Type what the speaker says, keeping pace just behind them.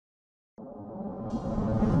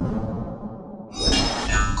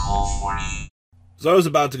So I was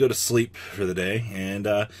about to go to sleep for the day, and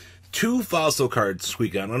two fossil cards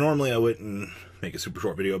squeak out. Now, normally I wouldn't make a super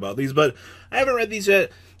short video about these, but I haven't read these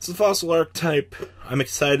yet. It's the fossil archetype. I'm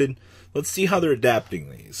excited. Let's see how they're adapting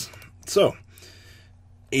these. So,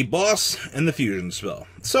 a boss and the fusion spell.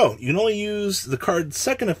 So, you can only use the card's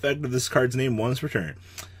second effect of this card's name once per turn.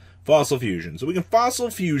 Fossil fusion. So we can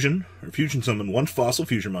fossil fusion, or fusion summon one fossil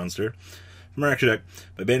fusion monster from our Archetype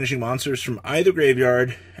by banishing monsters from either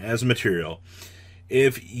graveyard as material.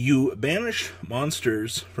 If you banish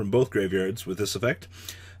monsters from both graveyards with this effect,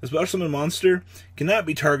 a special summon monster cannot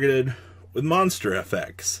be targeted with monster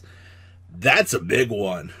effects. That's a big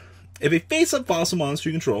one. If a face-up fossil monster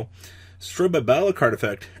you control is destroyed by battle card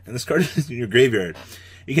effect, and this card is in your graveyard,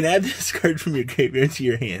 you can add this card from your graveyard to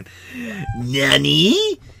your hand.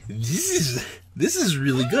 Nani? This is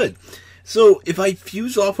really good. So, if I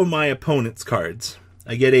fuse off of my opponent's cards,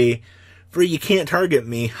 I get a free you can't target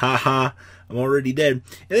me, haha, I'm already dead.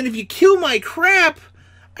 And then if you kill my crap,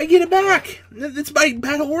 I get it back. That's my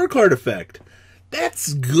battle war card effect.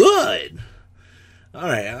 That's good.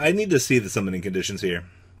 Alright, I need to see the summoning conditions here.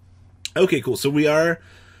 Okay, cool. So we are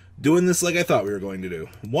doing this like I thought we were going to do.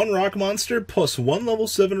 One rock monster plus one level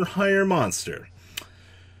 7 or higher monster.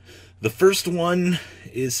 The first one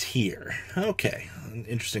is here. Okay,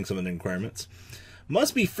 interesting summoning requirements.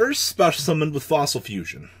 Must be first special summoned with fossil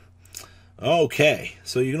fusion. Okay,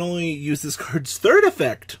 so you can only use this card's third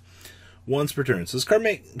effect once per turn. So this card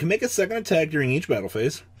can make a second attack during each battle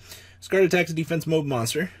phase. This card attacks a defense mode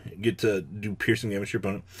monster. You get to do piercing damage to your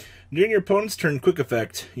opponent. During your opponent's turn quick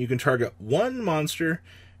effect, you can target one monster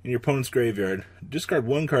in your opponent's graveyard. Discard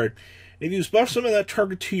one card. And if you special summon that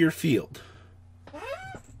target to your field.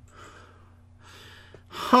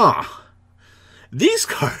 Huh. These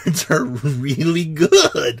cards are really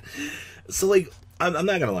good. So, like, I'm not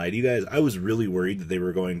going to lie to you guys. I was really worried that they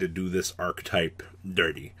were going to do this archetype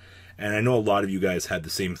dirty. And I know a lot of you guys had the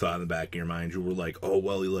same thought in the back of your mind. You were like, oh,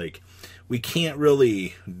 well, like, we can't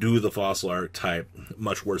really do the fossil archetype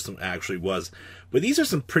much worse than it actually was. But these are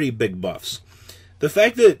some pretty big buffs. The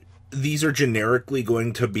fact that these are generically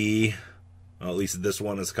going to be, well, at least this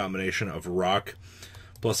one is a combination of rock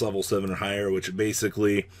plus level 7 or higher, which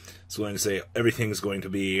basically is going to say everything's going to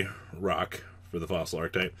be rock for the fossil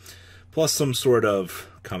archetype, plus some sort of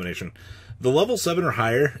combination. The level 7 or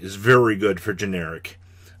higher is very good for generic.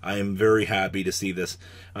 I am very happy to see this.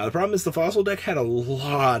 The problem is the fossil deck had a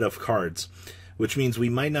lot of cards, which means we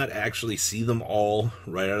might not actually see them all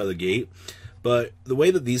right out of the gate. But the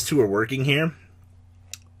way that these two are working here,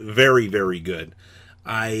 very, very good.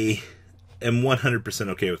 I am 100%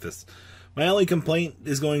 okay with this. My only complaint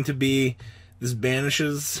is going to be this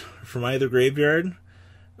banishes from either graveyard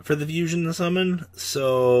for the fusion to summon,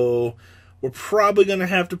 so we're probably going to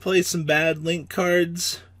have to play some bad link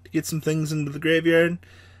cards to get some things into the graveyard.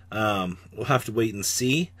 We'll have to wait and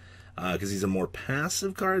see, because these are more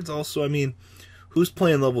passive cards. Also, I mean, who's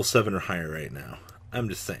playing level 7 or higher right now? I'm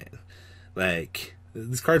just saying. Like,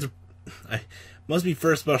 these cards must be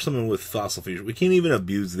first special summon with fossil fusion. We can't even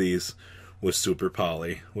abuse these with super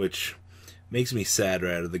poly, which makes me sad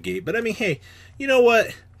right out of the gate. But I mean, hey, you know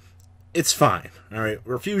what? It's fine. Alright,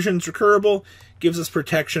 Refusion's recurable, gives us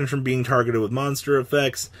protection from being targeted with monster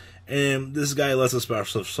effects, and this guy lets us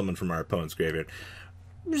special summon from our opponent's graveyard.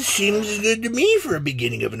 Seems good to me for a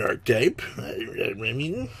beginning of an archetype. I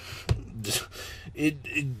mean,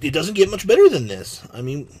 it doesn't get much better than this. I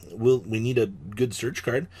mean, we need a good search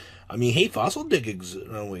card. I mean, hey, fossil deck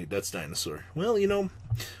oh wait, that's dinosaur. Well, you know,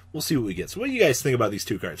 we'll see what we get. So what do you guys think about these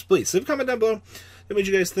two cards? Please, leave a comment down below. What made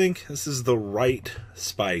you guys think this is the right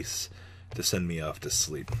spice to send me off to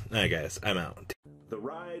sleep? Alright guys, I'm out. The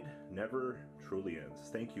ride never truly ends.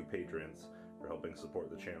 Thank you, patrons, for helping support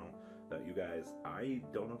the channel. Without you guys, I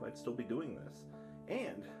don't know if I'd still be doing this.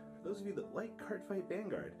 And for those of you that like Cardfight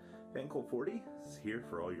Vanguard, FanCool40 is here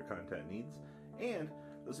for all your content needs. And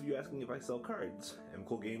those of you asking if I sell cards,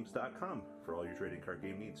 mcoolgames.com for all your trading card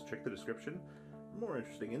game needs. Check the description for more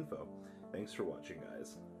interesting info. Thanks for watching,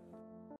 guys.